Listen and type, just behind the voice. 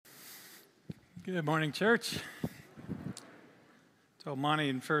Good morning, church. Told Monty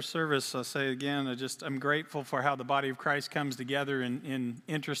in first service, I'll say it again, I'm grateful for how the body of Christ comes together in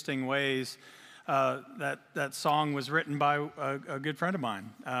interesting ways. That song was written by a good friend of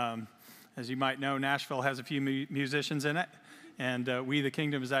mine. As you might know, Nashville has a few musicians in it, and We the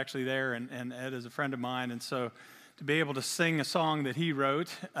Kingdom is actually there, and Ed is a friend of mine. And so to be able to sing a song that he wrote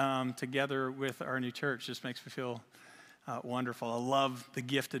together with our new church just makes me feel wonderful. I love the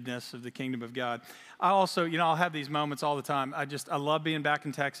giftedness of the kingdom of God. I also, I'll have these moments all the time. I love being back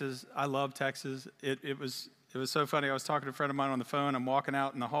in Texas. I love Texas. It was so funny. I was talking to a friend of mine on the phone. I'm walking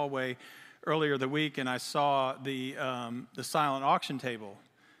out in the hallway earlier the week, and I saw the silent auction table.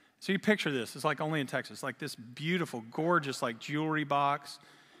 So you picture this. It's like only in Texas. Like this beautiful, gorgeous, like jewelry box.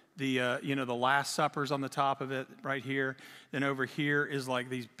 The Last Supper's on the top of it right here. Then over here is like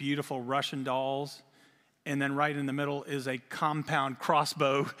these beautiful Russian dolls. And then right in the middle is a compound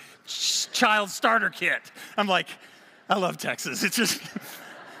crossbow child starter kit. I'm like, I love Texas. It's just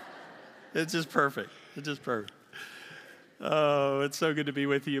perfect. It's just perfect. Oh, it's so good to be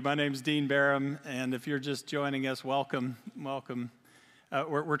with you. My name's Dean Barham, and if you're just joining us, welcome.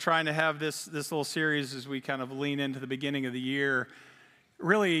 We're trying to have this little series as we kind of lean into the beginning of the year,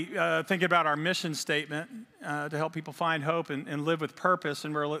 really thinking about our mission statement to help people find hope and live with purpose.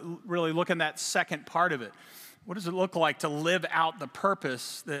 And we're really looking at that second part of it. What does it look like to live out the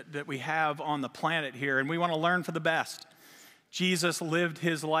purpose that we have on the planet here? And we want to learn for the best. Jesus lived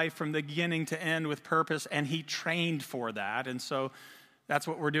his life from the beginning to end with purpose, and he trained for that. And so that's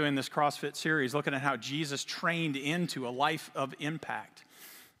what we're doing in this CrossFit series, looking at how Jesus trained into a life of impact.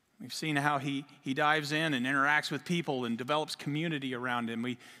 We've seen how he dives in and interacts with people and develops community around him.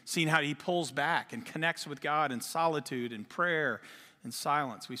 We've seen how he pulls back and connects with God in solitude and prayer and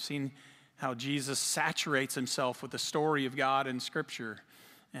silence. We've seen how Jesus saturates himself with the story of God in Scripture,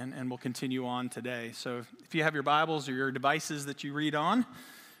 and we'll continue on today. So if you have your Bibles or your devices that you read on,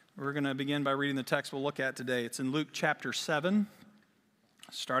 we're going to begin by reading the text we'll look at today. It's in Luke chapter 7,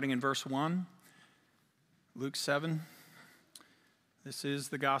 starting in verse 1. Luke 7. This is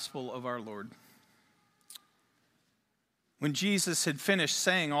the gospel of our Lord. When Jesus had finished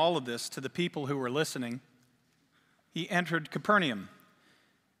saying all of this to the people who were listening, he entered Capernaum.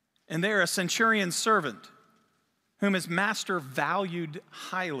 And there a centurion's servant, whom his master valued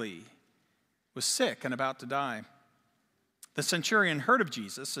highly, was sick and about to die. The centurion heard of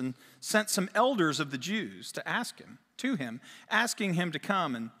Jesus and sent some elders of the Jews to him, asking him to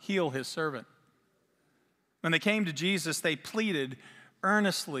come and heal his servant. When they came to Jesus, they pleaded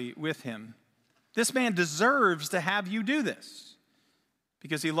earnestly with him, "This man deserves to have you do this,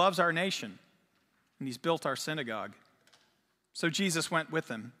 because he loves our nation, and he's built our synagogue." So Jesus went with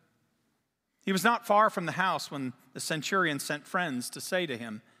them. He was not far from the house when the centurion sent friends to say to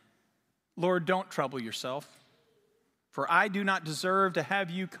him, "Lord, don't trouble yourself, for I do not deserve to have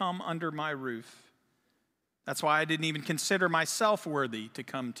you come under my roof. That's why I didn't even consider myself worthy to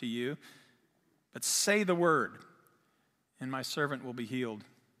come to you. But say the word, and my servant will be healed.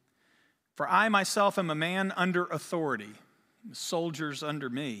 For I myself am a man under authority, soldiers under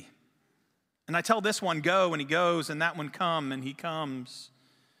me. And I tell this one, go, and he goes, and that one, come, and he comes.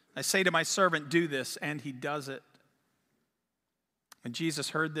 I say to my servant, do this, and he does it." When Jesus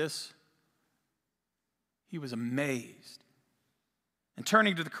heard this, he was amazed. And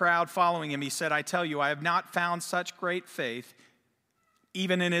turning to the crowd following him, he said, "I tell you, I have not found such great faith,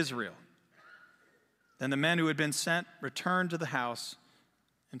 even in Israel." Then the men who had been sent returned to the house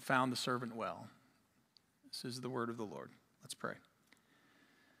and found the servant well. This is the word of the Lord. Let's pray.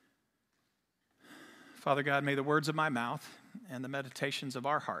 Father God, may the words of my mouth and the meditations of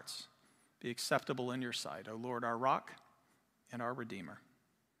our hearts be acceptable in your sight, O Lord, our rock and our Redeemer.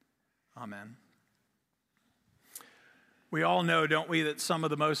 Amen. We all know, don't we, that some of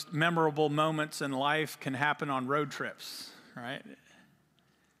the most memorable moments in life can happen on road trips, right?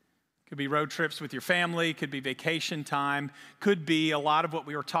 Could be road trips with your family, could be vacation time, could be a lot of what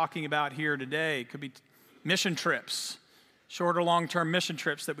we were talking about here today. Could be mission trips, short or long-term mission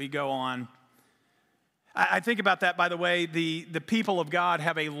trips that we go on. I think about that, by the way, the people of God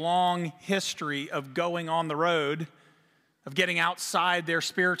have a long history of going on the road, of getting outside their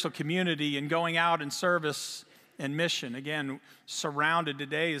spiritual community and going out in service and mission. Again,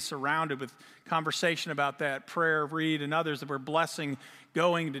 today is surrounded with conversation about that, prayer, read, and others that we're blessing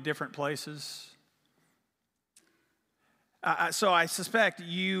going to different places. So I suspect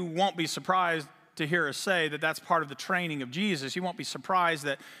you won't be surprised to hear us say that that's part of the training of Jesus. You won't be surprised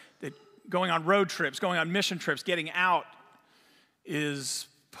that going on road trips, going on mission trips, getting out is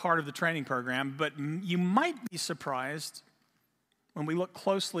part of the training program. But you might be surprised when we look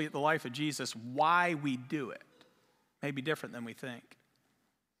closely at the life of Jesus, why we do it may be different than we think.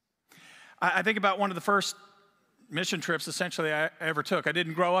 I think about one of the first mission trips, essentially, I ever took. I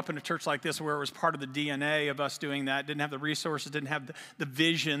didn't grow up in a church like this where it was part of the DNA of us doing that. Didn't have the resources, didn't have the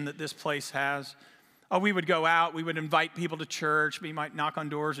vision that this place has. Oh, we would go out, we would invite people to church, we might knock on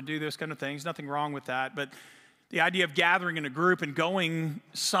doors and do those kind of things. Nothing wrong with that, but the idea of gathering in a group and going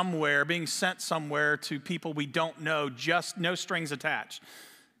somewhere, being sent somewhere to people we don't know, just no strings attached,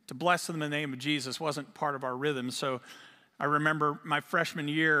 to bless them in the name of Jesus wasn't part of our rhythm. So I remember my freshman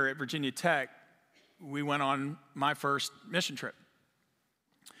year at Virginia Tech, we went on my first mission trip.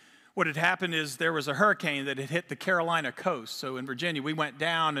 What had happened is there was a hurricane that had hit the Carolina coast. So in Virginia, we went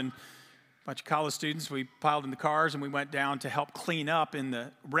down, and a bunch of college students, we piled in the cars and we went down to help clean up in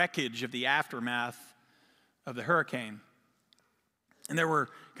the wreckage of the aftermath of the hurricane. And there were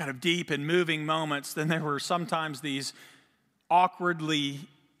kind of deep and moving moments. Then there were sometimes these awkwardly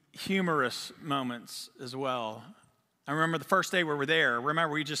humorous moments as well. I remember the first day we were there.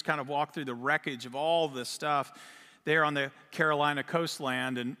 Remember, we just kind of walked through the wreckage of all this stuff there on the Carolina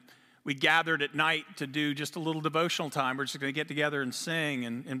coastland, and we gathered at night to do just a little devotional time. We're just going to get together and sing.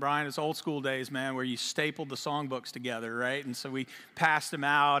 And Brian, it's old school days, man, where you stapled the songbooks together, right? And so we passed them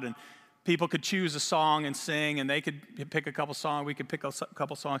out, and people could choose a song and sing, and they could pick a couple songs. We could pick a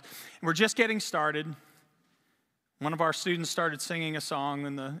couple songs. And we're just getting started. One of our students started singing a song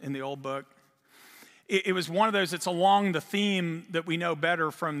in the old book. It was one of those, it's along the theme that we know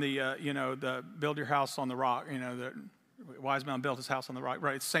better from the Build Your House on the Rock, the Wise Man Built His House on the Rock,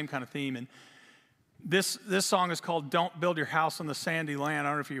 right? It's the same kind of theme. And this song is called Don't Build Your House on the Sandy Land. I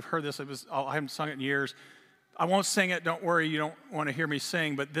don't know if you've heard this. I haven't sung it in years. I won't sing it. Don't worry, you don't want to hear me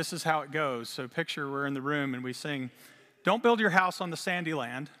sing, but this is how it goes. So picture we're in the room and we sing, don't build your house on the sandy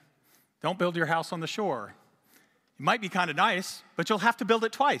land. Don't build your house on the shore. It might be kind of nice, but you'll have to build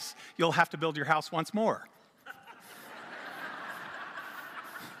it twice. You'll have to build your house once more.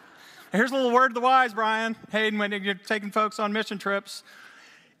 Here's a little word to the wise, Brian. Hey, when you're taking folks on mission trips,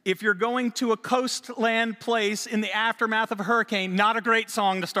 if you're going to a coastland place in the aftermath of a hurricane, not a great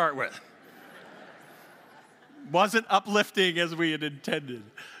song to start with. Wasn't uplifting as we had intended.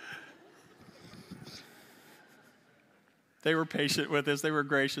 They were patient with us. They were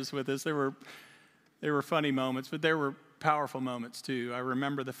gracious with us. There were funny moments, but there were powerful moments too. I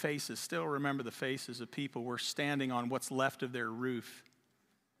remember the faces, still remember the faces of people who were standing on what's left of their roof,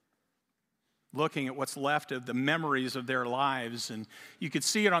 looking at what's left of the memories of their lives, and you could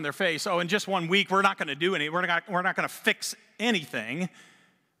see it on their face. Oh, in just 1 week, we're not going to do anything. We're not going to fix anything.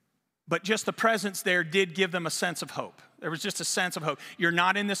 But just the presence there did give them a sense of hope. There was just a sense of hope. You're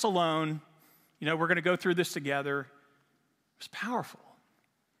not in this alone. We're going to go through this together. It was powerful.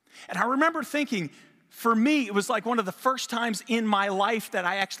 And I remember thinking, for me, it was like one of the first times in my life that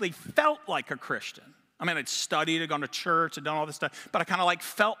I actually felt like a Christian. I mean, I'd studied, I'd gone to church, I'd done all this stuff, but I kind of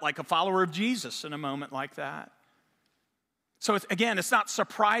felt like a follower of Jesus in a moment like that. So it's not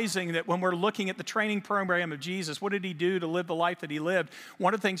surprising that when we're looking at the training program of Jesus, what did he do to live the life that he lived?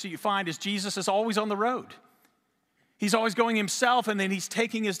 One of the things that you find is Jesus is always on the road. He's always going himself, and then he's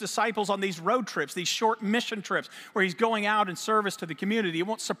taking his disciples on these road trips, these short mission trips, where he's going out in service to the community. It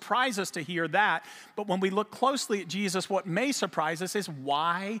won't surprise us to hear that, but when we look closely at Jesus, what may surprise us is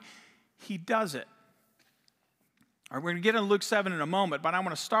why he does it. All right, we're going to get into Luke 7 in a moment, but I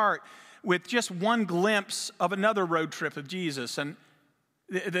want to start with just one glimpse of another road trip of Jesus. And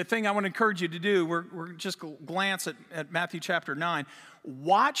the thing I want to encourage you to do, we're just glance at Matthew chapter 9.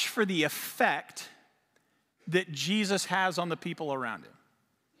 Watch for the effect that Jesus has on the people around him.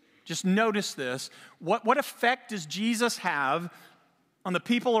 Just notice this. What effect does Jesus have on the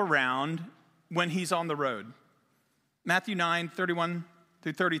people around when he's on the road? Matthew 9, 31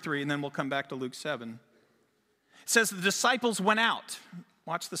 through 33, and then we'll come back to Luke 7. It says the disciples went out.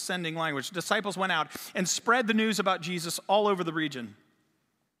 Watch the sending language. Disciples went out and spread the news about Jesus all over the region.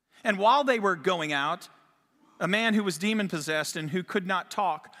 And while they were going out, a man who was demon-possessed and who could not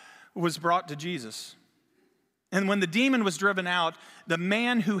talk was brought to Jesus. And when the demon was driven out, the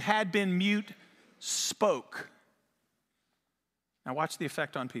man who had been mute spoke. Now watch the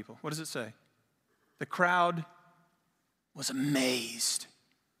effect on people. What does it say? The crowd was amazed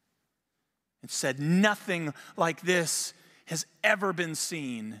and said, nothing like this has ever been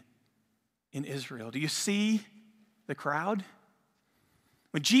seen in Israel. Do you see the crowd?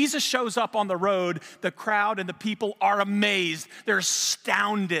 When Jesus shows up on the road, the crowd and the people are amazed. They're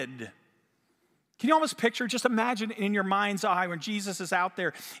astounded. Can you almost picture, just imagine in your mind's eye when Jesus is out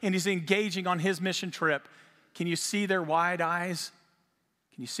there and he's engaging on his mission trip. Can you see their wide eyes?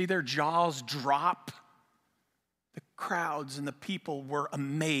 Can you see their jaws drop? The crowds and the people were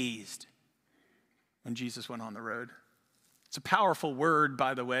amazed when Jesus went on the road. It's a powerful word,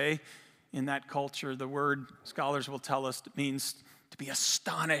 by the way, in that culture. The word, scholars will tell us, means to be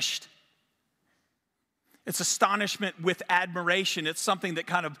astonished. It's astonishment with admiration. It's something that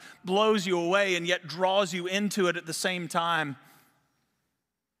kind of blows you away and yet draws you into it at the same time.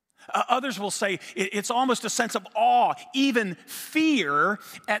 Others will say it's almost a sense of awe, even fear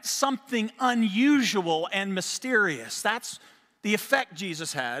at something unusual and mysterious. That's the effect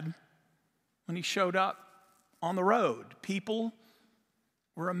Jesus had when he showed up on the road. People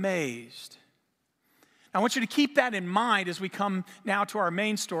were amazed. I want you to keep that in mind as we come now to our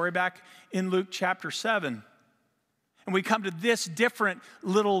main story back in Luke chapter 7. And we come to this different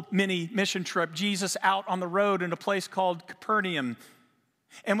little mini mission trip, Jesus out on the road in a place called Capernaum.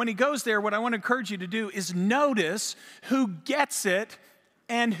 And when he goes there, what I want to encourage you to do is notice who gets it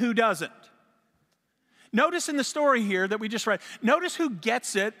and who doesn't. Notice in the story here that we just read, notice who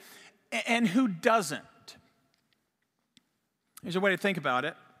gets it and who doesn't. There's a way to think about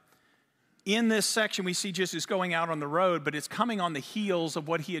it. In this section, we see Jesus going out on the road, but it's coming on the heels of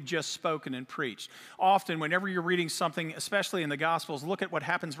what he had just spoken and preached. Often, whenever you're reading something, especially in the Gospels, look at what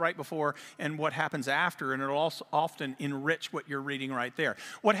happens right before and what happens after, and it'll also often enrich what you're reading right there.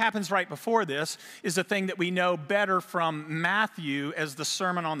 What happens right before this is a thing that we know better from Matthew as the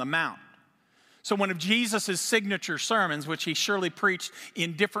Sermon on the Mount. So one of Jesus' signature sermons, which he surely preached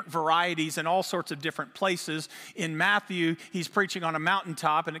in different varieties in all sorts of different places. In Matthew, he's preaching on a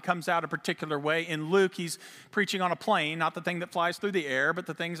mountaintop, and it comes out a particular way. In Luke, he's preaching on a plane, not the thing that flies through the air, but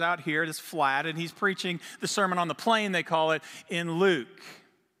the thing's out here that's flat, and he's preaching the Sermon on the Plain, they call it, in Luke.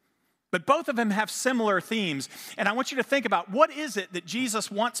 But both of them have similar themes, and I want you to think about what is it that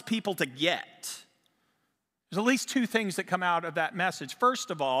Jesus wants people to get? There's at least two things that come out of that message.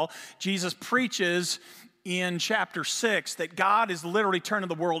 First of all, Jesus preaches in chapter 6 that God is literally turning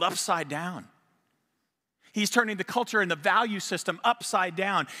the world upside down. He's turning the culture and the value system upside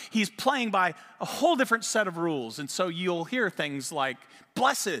down. He's playing by a whole different set of rules. And so you'll hear things like,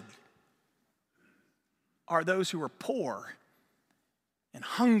 blessed are those who are poor and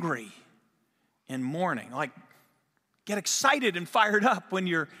hungry and mourning. Like, get excited and fired up when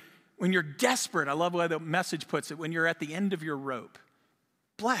you're desperate. I love the way the message puts it, when you're at the end of your rope.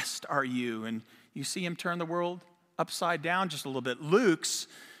 Blessed are you. And you see him turn the world upside down just a little bit. In Luke's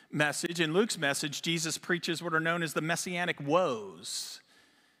message, Jesus preaches what are known as the messianic woes.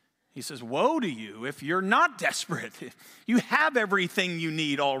 He says, woe to you if you're not desperate. You have everything you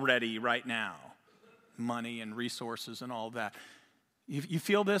need already right now. Money and resources and all that. You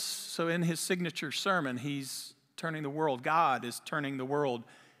feel this? So in his signature sermon, he's turning the world. God is turning the world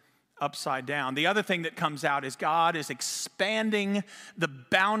upside down. The other thing that comes out is God is expanding the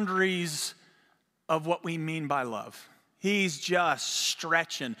boundaries of what we mean by love. He's just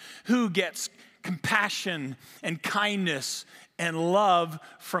stretching. Who gets compassion and kindness and love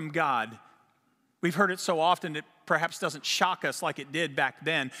from God? We've heard it so often it perhaps doesn't shock us like it did back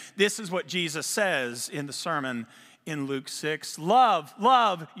then. This is what Jesus says in the sermon in Luke 6.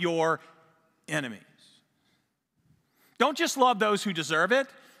 Love your enemies. Don't just love those who deserve it.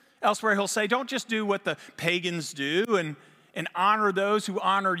 Elsewhere, he'll say, don't just do what the pagans do and honor those who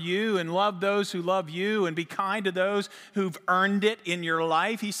honor you and love those who love you and be kind to those who've earned it in your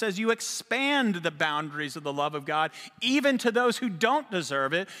life. He says you expand the boundaries of the love of God, even to those who don't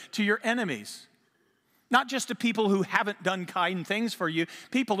deserve it, to your enemies. Not just to people who haven't done kind things for you,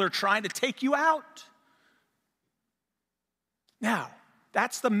 people who are trying to take you out. Now,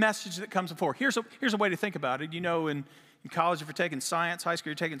 that's the message that comes before. Here's a way to think about it. You know, in college, if you're taking science, high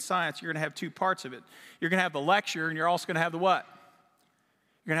school, you're taking science, you're going to have two parts of it. You're going to have the lecture, and you're also going to have the what?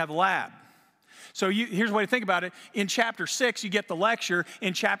 You're going to have the lab. So here's a way to think about it. In chapter 6, you get the lecture.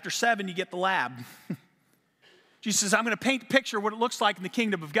 In chapter 7, you get the lab. Jesus says, I'm going to paint a picture of what it looks like in the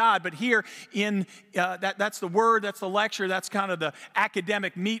kingdom of God. But here, that's the word, that's the lecture, that's kind of the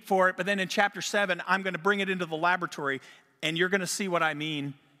academic meat for it. But then in chapter 7, I'm going to bring it into the laboratory, and you're going to see what I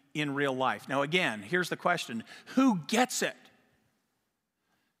mean in real life. Now again, here's the question. Who gets it?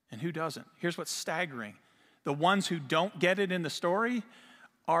 And who doesn't? Here's what's staggering. The ones who don't get it in the story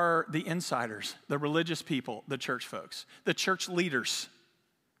are the insiders, the religious people, the church folks, the church leaders.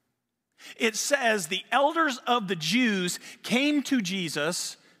 It says the elders of the Jews came to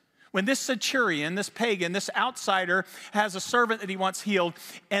Jesus when this centurion, this pagan, this outsider has a servant that he wants healed,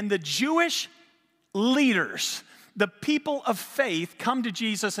 and the Jewish leaders, the people of faith, come to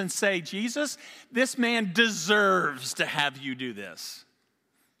Jesus and say, Jesus, this man deserves to have you do this.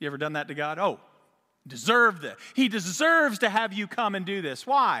 You ever done that to God? Oh, deserve this. He deserves to have you come and do this.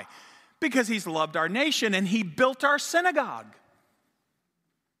 Why? Because he's loved our nation and he built our synagogue.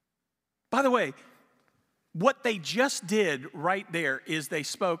 By the way, what they just did right there is they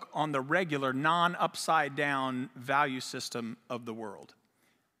spoke on the regular, non-upside down value system of the world.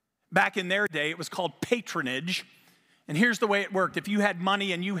 Back in their day, it was called patronage. And here's the way it worked. If you had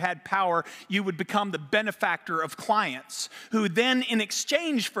money and you had power, you would become the benefactor of clients who then, in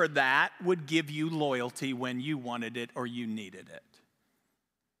exchange for that, would give you loyalty when you wanted it or you needed it.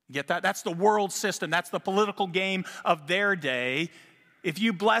 You get that? That's the world system. That's the political game of their day. If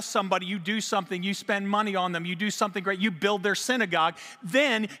you bless somebody, you do something, you spend money on them, you do something great, you build their synagogue,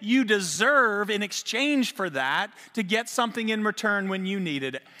 then you deserve in exchange for that to get something in return when you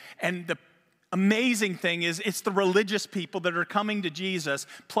needed it. And the amazing thing is it's the religious people that are coming to Jesus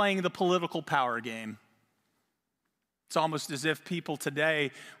playing the political power game. It's almost as if people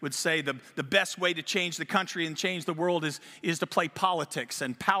today would say the best way to change the country and change the world is to play politics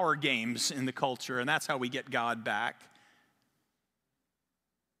and power games in the culture, and that's how we get God back.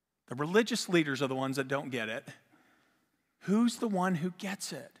 The religious leaders are the ones that don't get it. Who's the one who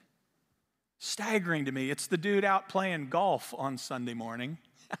gets it? Staggering to me. It's the dude out playing golf on Sunday morning.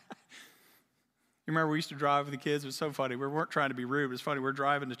 You remember we used to drive with the kids? It was so funny. We weren't trying to be rude. It was funny. We're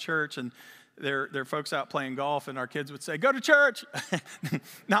driving to church, and there are folks out playing golf, and our kids would say, "Go to church."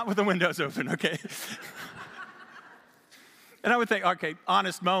 Not with the windows open, okay? And I would think, okay,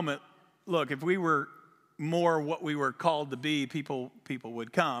 honest moment. Look, if we were more what we were called to be, people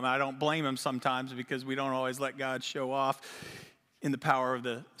would come. I don't blame them sometimes because we don't always let God show off in the power of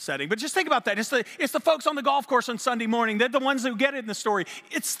the setting. But just think about that. It's the folks on the golf course on Sunday morning. They're the ones who get it in the story.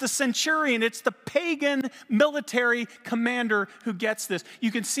 It's the centurion. It's the pagan military commander who gets this.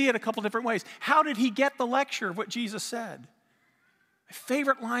 You can see it a couple different ways. How did he get the lecture of what Jesus said? My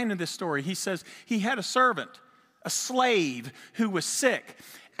favorite line in this story, he says he had a servant, a slave who was sick.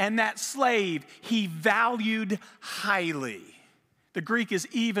 And that slave he valued highly. The Greek is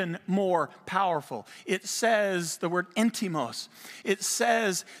even more powerful. It says the word entimos. It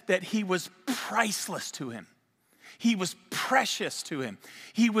says that he was priceless to him. He was precious to him.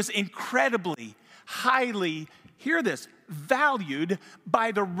 He was incredibly, highly, hear this, valued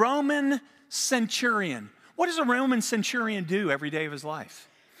by the Roman centurion. What does a Roman centurion do every day of his life?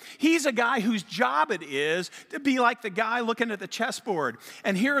 He's a guy whose job it is to be like the guy looking at the chessboard.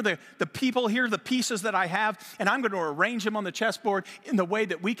 And here are the people, here are the pieces that I have, and I'm going to arrange them on the chessboard in the way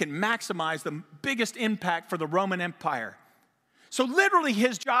that we can maximize the biggest impact for the Roman Empire. So literally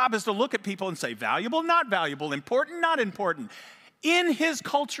his job is to look at people and say, valuable, not valuable, important, not important. In his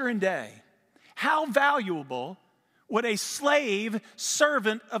culture and day, how valuable would a slave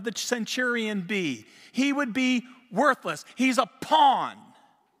servant of the centurion be? He would be worthless. He's a pawn.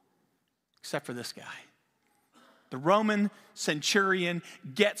 Except for this guy. The Roman centurion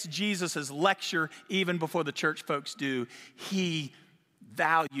gets Jesus' lecture even before the church folks do. He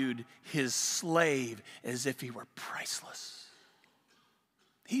valued his slave as if he were priceless.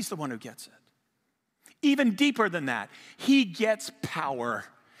 He's the one who gets it. Even deeper than that, he gets power.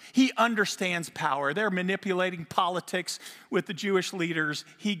 He understands power. They're manipulating politics with the Jewish leaders.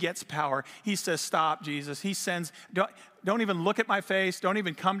 He gets power. He says, "Stop, Jesus." He sends, don't even look at my face. Don't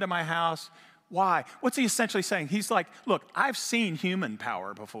even come to my house. Why? What's he essentially saying? He's like, look, I've seen human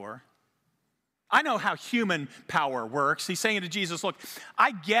power before. I know how human power works. He's saying to Jesus, look,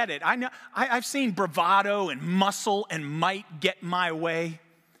 I get it. I know, I've seen bravado and muscle and might get my way.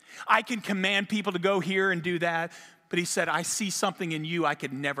 I can command people to go here and do that. But he said, I see something in you I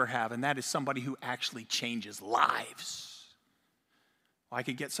could never have, and that is somebody who actually changes lives. Well, I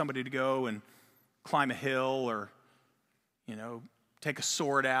could get somebody to go and climb a hill or, take a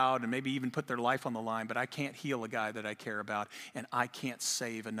sword out and maybe even put their life on the line, but I can't heal a guy that I care about, and I can't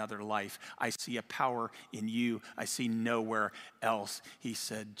save another life. I see a power in you I see nowhere else. He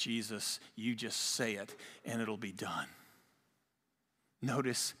said, Jesus, you just say it, and it'll be done.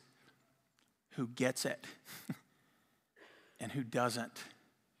 Notice who gets it and who doesn't.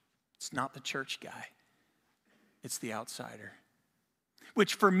 It's not the church guy. It's the outsider.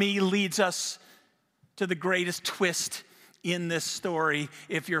 Which for me leads us to the greatest twist in this story.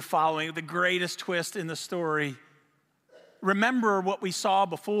 If you're following, the greatest twist in the story. Remember what we saw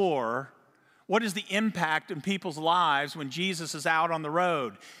before. What is the impact in people's lives when Jesus is out on the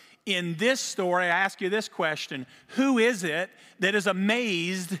road? In this story, I ask you this question. Who is it that is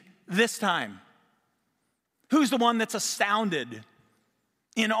amazed this time? Who's the one that's astounded,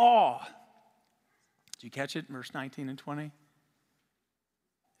 in awe? Did you catch it in verse 19 and 20? It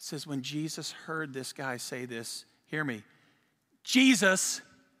says, when Jesus heard this guy say this, hear me, Jesus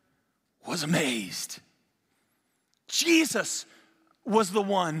was amazed. Jesus was the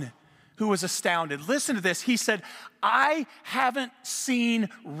one who was astounded. Listen to this. He said, I haven't seen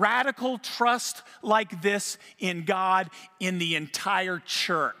radical trust like this in God in the entire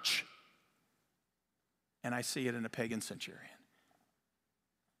church. And I see it in a pagan centurion.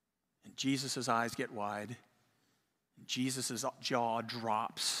 And Jesus' eyes get wide. Jesus' jaw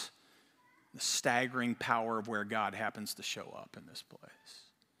drops. The staggering power of where God happens to show up in this place.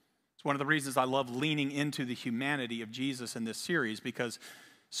 It's one of the reasons I love leaning into the humanity of Jesus in this series, because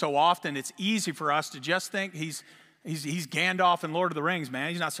so often it's easy for us to just think he's Gandalf in Lord of the Rings, man.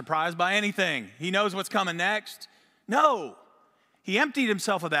 He's not surprised by anything. He knows what's coming next. No, he emptied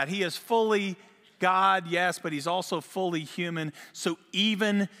himself of that. He is fully God, yes, but he's also fully human. So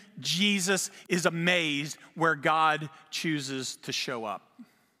even Jesus is amazed where God chooses to show up.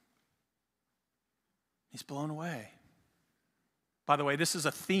 He's blown away. By the way, this is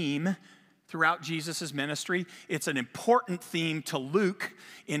a theme throughout Jesus' ministry. It's an important theme to Luke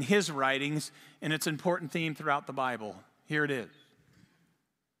in his writings, and it's an important theme throughout the Bible. Here it is.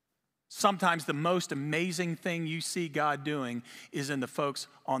 Sometimes the most amazing thing you see God doing is in the folks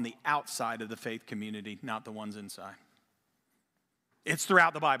on the outside of the faith community, not the ones inside. It's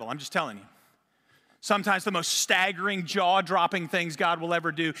throughout the Bible, I'm just telling you. Sometimes the most staggering, jaw-dropping things God will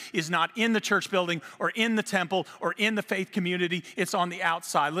ever do is not in the church building or in the temple or in the faith community. It's on the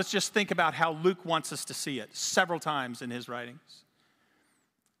outside. Let's just think about how Luke wants us to see it several times in his writings.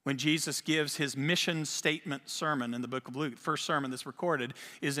 When Jesus gives his mission statement sermon in the book of Luke, the first sermon that's recorded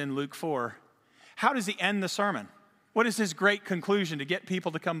is in Luke 4. How does he end the sermon? What is his great conclusion to get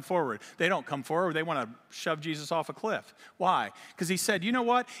people to come forward? They don't come forward. They want to shove Jesus off a cliff. Why? Because he said, you know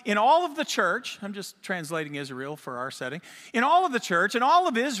what? In all of the church, I'm just translating Israel for our setting. In all of the church, in all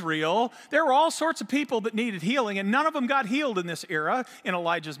of Israel, there were all sorts of people that needed healing, and none of them got healed in this era in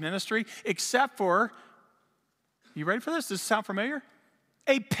Elijah's ministry, except for, you ready for this? Does this sound familiar?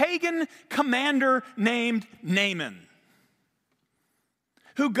 A pagan commander named Naaman,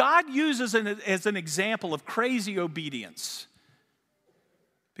 who God uses as an example of crazy obedience,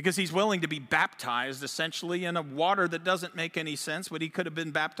 because he's willing to be baptized essentially in a water that doesn't make any sense, but he could have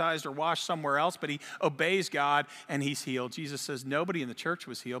been baptized or washed somewhere else, but he obeys God and he's healed. Jesus says nobody in the church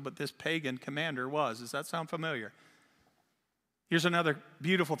was healed, but this pagan commander was. Does that sound familiar? Here's another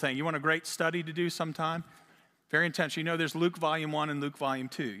beautiful thing. You want a great study to do sometime? Very intentional. You know there's Luke volume 1 and Luke volume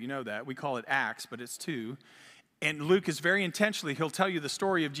 2. You know that. We call it Acts, but it's 2. And Luke is very intentionally, he'll tell you the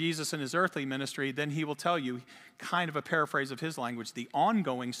story of Jesus and his earthly ministry, then he will tell you, kind of a paraphrase of his language, the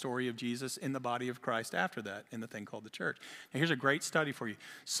ongoing story of Jesus in the body of Christ after that, in the thing called the church. Now here's a great study for you.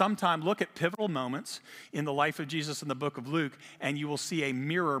 Sometime look at pivotal moments in the life of Jesus in the book of Luke, and you will see a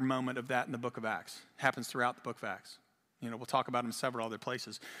mirror moment of that in the book of Acts. It happens throughout the book of Acts. You know, we'll talk about them in several other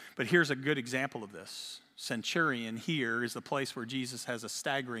places. But here's a good example of this. Centurion here is the place where Jesus has a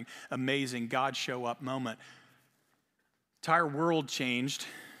staggering, amazing God show up moment. Entire world changed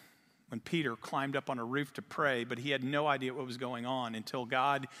when Peter climbed up on a roof to pray, but he had no idea what was going on until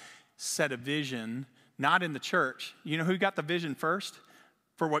God set a vision, not in the church. You know who got the vision first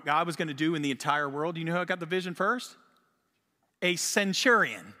for what God was going to do in the entire world? You know who got the vision first? A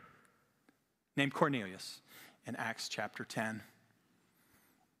centurion named Cornelius in Acts chapter 10.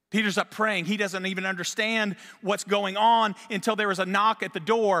 Peter's up praying. He doesn't even understand what's going on until there was a knock at the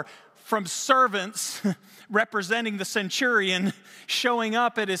door from servants representing the centurion showing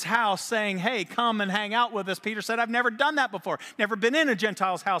up at his house saying, hey, come and hang out with us. Peter said, I've never done that before, never been in a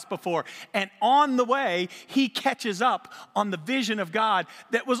Gentile's house before. And on the way, he catches up on the vision of God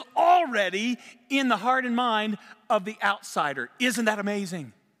that was already in the heart and mind of the outsider. Isn't that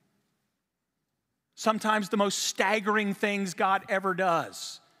amazing? Sometimes the most staggering things God ever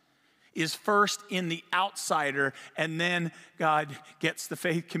does is first in the outsider, and then God gets the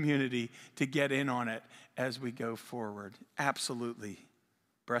faith community to get in on it as we go forward. Absolutely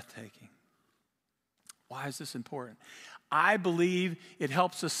breathtaking. Why is this important? I believe it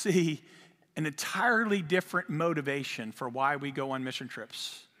helps us see an entirely different motivation for why we go on mission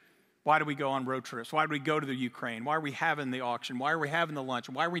trips. Why do we go on road trips? Why do we go to the Ukraine? Why are we having the auction? Why are we having the lunch?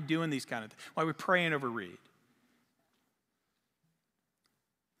 Why are we doing these kind of things? Why are we praying over Reed?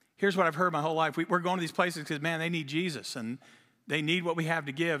 Here's what I've heard my whole life. We're going to these places because, man, they need Jesus and they need what we have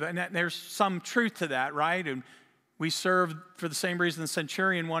to give. And there's some truth to that, right? And we serve for the same reason the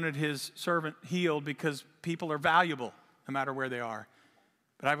centurion wanted his servant healed, because people are valuable no matter where they are.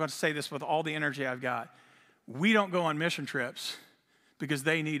 But I've got to say this with all the energy I've got. We don't go on mission trips because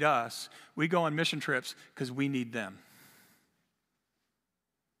they need us. We go on mission trips because we need them.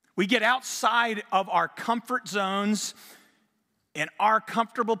 We get outside of our comfort zones in our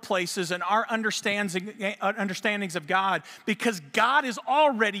comfortable places and our understandings of God, because God is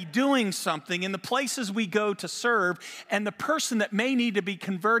already doing something in the places we go to serve, and the person that may need to be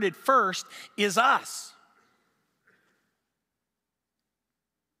converted first is us.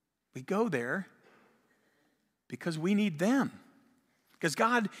 We go there because we need them, because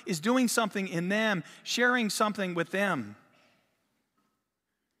God is doing something in them, sharing something with them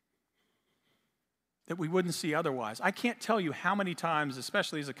that we wouldn't see otherwise. I can't tell you how many times,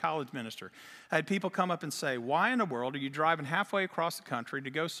 especially as a college minister, I had people come up and say, why in the world are you driving halfway across the country to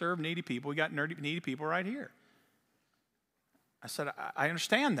go serve needy people? We got needy people right here. I said, I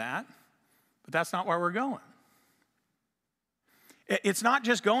understand that, but that's not where we're going. It's not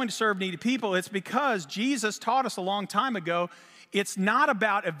just going to serve needy people. It's because Jesus taught us a long time ago, it's not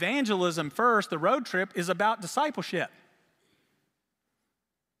about evangelism first. The road trip is about discipleship.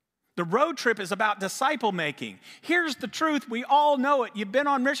 The road trip is about disciple making. Here's the truth. We all know it. You've been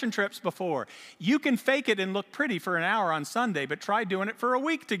on mission trips before. You can fake it and look pretty for an hour on Sunday, but try doing it for a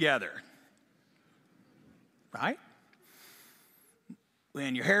week together. Right?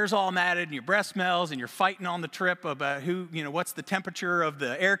 When your hair's all matted and your breath smells and you're fighting on the trip about what's the temperature of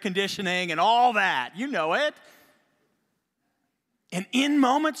the air conditioning and all that. You know it. And in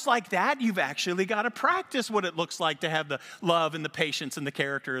moments like that, you've actually got to practice what it looks like to have the love and the patience and the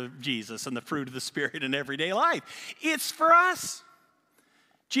character of Jesus and the fruit of the Spirit in everyday life. It's for us.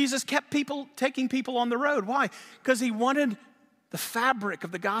 Jesus kept taking people on the road. Why? Because he wanted the fabric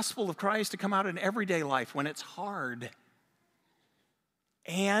of the gospel of Christ to come out in everyday life when it's hard.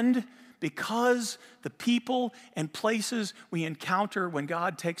 And because the people and places we encounter when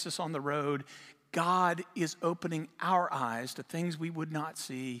God takes us on the road, God is opening our eyes to things we would not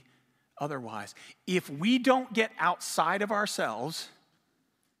see otherwise. If we don't get outside of ourselves,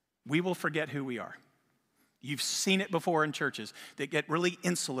 we will forget who we are. You've seen it before in churches that get really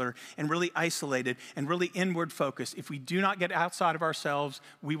insular and really isolated and really inward focused. If we do not get outside of ourselves,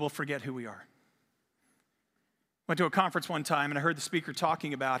 we will forget who we are. Went to a conference one time and I heard the speaker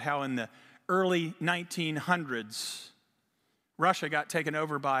talking about how in the early 1900s, Russia got taken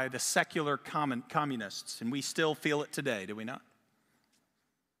over by the secular communists, and we still feel it today, do we not?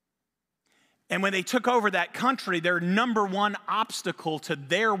 And when they took over that country, their number one obstacle to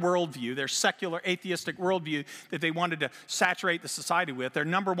their worldview, their secular atheistic worldview that they wanted to saturate the society with, their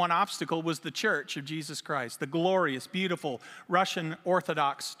number one obstacle was the Church of Jesus Christ, the glorious, beautiful Russian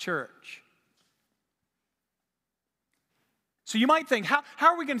Orthodox Church. So you might think, how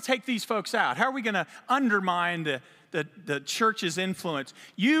are we going to take these folks out? How are we going to undermine the church's influence?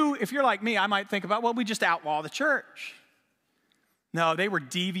 If you're like me, I might think about, well, we just outlaw the church. No, they were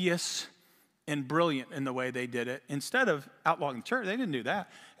devious and brilliant in the way they did it. Instead of outlawing the church, they didn't do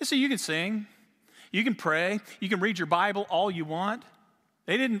that. They said, you can sing, you can pray, you can read your Bible all you want.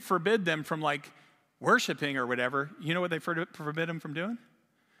 They didn't forbid them from worshiping or whatever. You know what they forbid them from doing?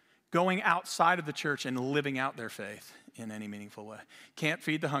 Going outside of the church and living out their faith in any meaningful way. Can't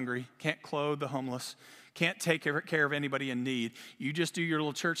feed the hungry, can't clothe the homeless, can't take care of anybody in need. You just do your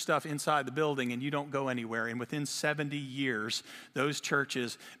little church stuff inside the building and you don't go anywhere. And within 70 years, those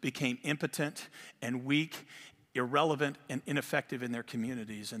churches became impotent and weak, irrelevant, and ineffective in their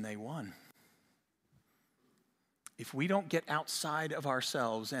communities, and they won. If we don't get outside of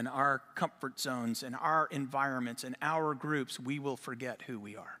ourselves and our comfort zones and our environments and our groups, we will forget who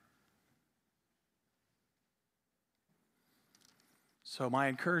we are. So my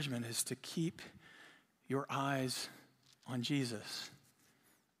encouragement is to keep your eyes on Jesus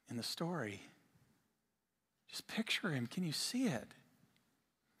in the story. Just picture him. Can you see it?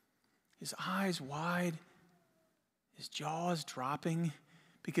 His eyes wide, his jaws dropping,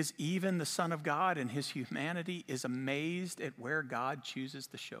 because even the Son of God in his humanity is amazed at where God chooses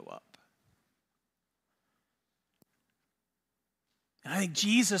to show up. And I think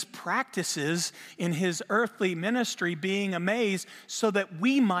Jesus practices in his earthly ministry being amazed so that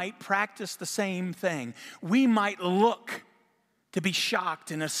we might practice the same thing. We might look to be shocked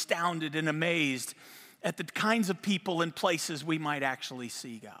and astounded and amazed at the kinds of people and places we might actually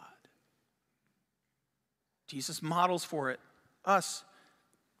see God. Jesus models for us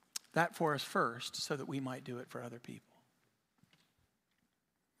that for us first so that we might do it for other people.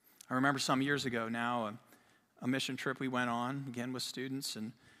 I remember some years ago now, a mission trip we went on, again with students,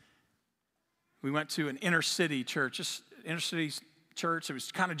 and we went to an inner city church. It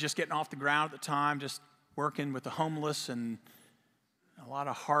was kind of just getting off the ground at the time, just working with the homeless and a lot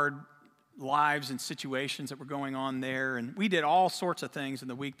of hard lives and situations that were going on there. And we did all sorts of things in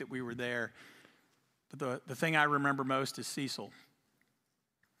the week that we were there. But the thing I remember most is Cecil.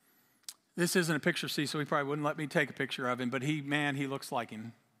 This isn't a picture of Cecil. He probably wouldn't let me take a picture of him, but he looks like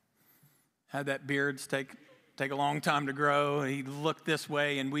him. Had that beard take a long time to grow. He looked this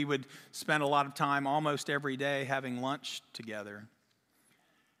way, and we would spend a lot of time almost every day having lunch together.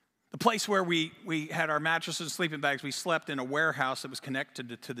 The place where we had our mattresses and sleeping bags, we slept in a warehouse that was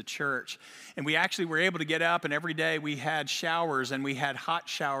connected to the church. And we actually were able to get up, and every day we had showers, and we had hot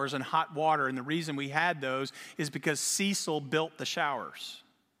showers and hot water. And the reason we had those is because Cecil built the showers.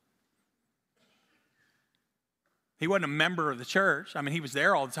 He wasn't a member of the church. I mean, he was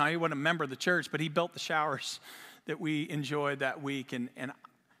there all the time. He wasn't a member of the church, but he built the showers that we enjoyed that week. And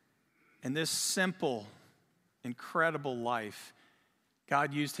this simple, incredible life,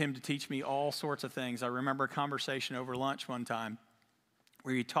 God used him to teach me all sorts of things. I remember a conversation over lunch one time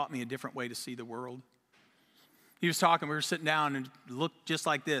where he taught me a different way to see the world. He was talking, we were sitting down and looked just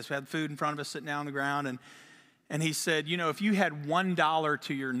like this. We had food in front of us, sitting down on the ground, and he said, you know, if you had $1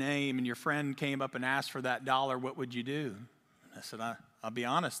 to your name and your friend came up and asked for that dollar, what would you do? I said, I'll be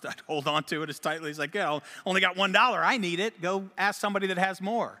honest, I'd hold on to it as tightly as I could. I only got $1. I need it. Go ask somebody that has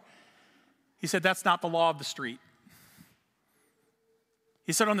more. He said, that's not the law of the street.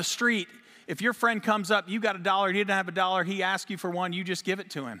 He said, on the street, if your friend comes up, you got $1, he didn't have $1, he asks you for one, you just give it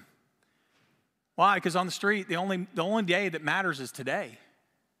to him. Why? Because on the street, the only day that matters is today.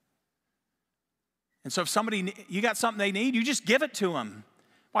 And so if you got something they need, you just give it to them.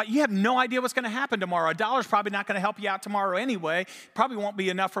 Why? You have no idea what's going to happen tomorrow. $1's probably not going to help you out tomorrow anyway. Probably won't be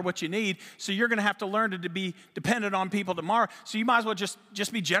enough for what you need. So you're going to have to learn to be dependent on people tomorrow. So you might as well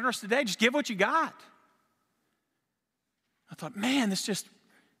just be generous today. Just give what you got. I thought, man,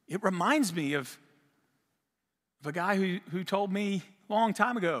 it reminds me of a guy who told me a long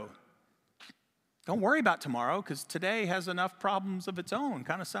time ago, don't worry about tomorrow because today has enough problems of its own.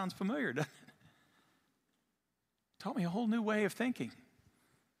 Kind of sounds familiar, doesn't it? Taught me a whole new way of thinking.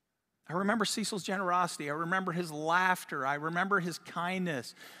 I remember Cecil's generosity. I remember his laughter. I remember his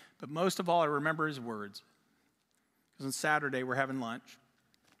kindness. But most of all, I remember his words. Because on Saturday, we're having lunch.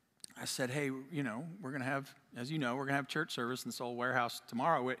 I said, hey, we're going to have, as you know, we're going to have church service in this old warehouse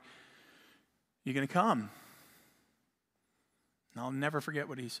tomorrow. You going to come? And I'll never forget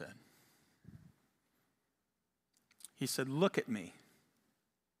what he said. He said, look at me.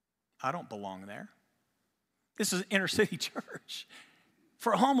 I don't belong there. This is an inner city church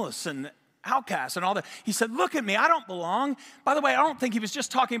for homeless and outcasts and all that. He said, look at me, I don't belong. By the way, I don't think he was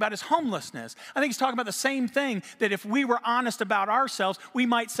just talking about his homelessness. I think he's talking about the same thing, that if we were honest about ourselves, we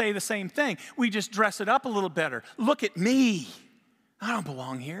might say the same thing. We just dress it up a little better. Look at me. I don't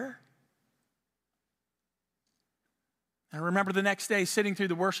belong here. I remember the next day sitting through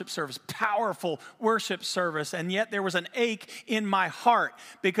the worship service, powerful worship service, and yet there was an ache in my heart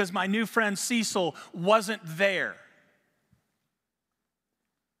because my new friend Cecil wasn't there.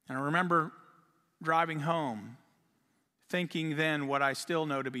 And I remember driving home thinking then what I still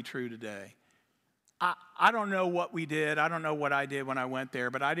know to be true today. I don't know what we did. I don't know what I did when I went there,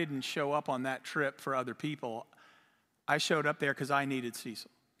 but I didn't show up on that trip for other people. I showed up there because I needed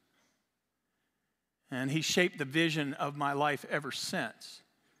Cecil. And he shaped the vision of my life ever since.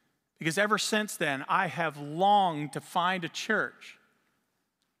 Because ever since then, I have longed to find a church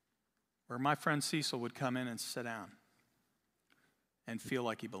where my friend Cecil would come in and sit down and feel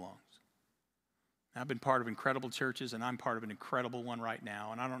like he belongs. I've been part of incredible churches, and I'm part of an incredible one right now.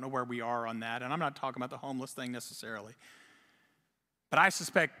 And I don't know where we are on that. And I'm not talking about the homeless thing necessarily. But I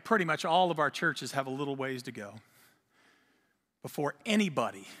suspect pretty much all of our churches have a little ways to go before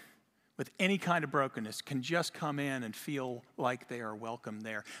anybody with any kind of brokenness can just come in and feel like they are welcome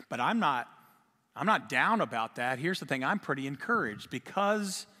there. But I'm not down about that. Here's the thing, I'm pretty encouraged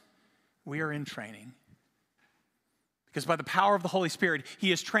because we are in training. Because by the power of the Holy Spirit,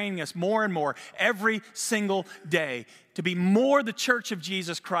 He is training us more and more every single day to be more the church of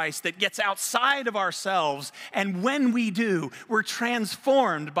Jesus Christ that gets outside of ourselves. And when we do, we're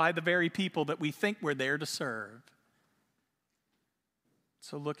transformed by the very people that we think we're there to serve.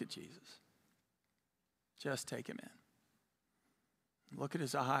 So look at Jesus. Just take Him in. Look at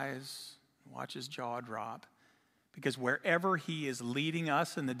His eyes. Watch His jaw drop. Because wherever He is leading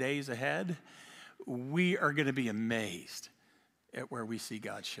us in the days ahead, we are going to be amazed at where we see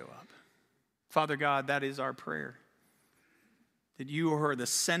God show up. Father God, that is our prayer. That You are the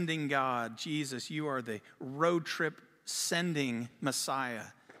sending God. Jesus, You are the road trip sending Messiah.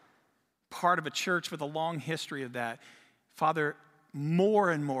 Part of a church with a long history of that. Father,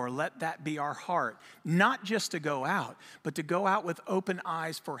 more and more, let that be our heart. Not just to go out, but to go out with open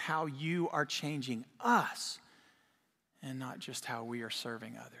eyes for how You are changing us and not just how we are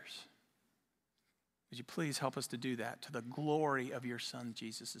serving others. Would You please help us to do that to the glory of Your Son,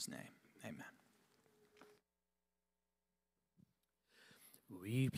 Jesus' name? Amen. We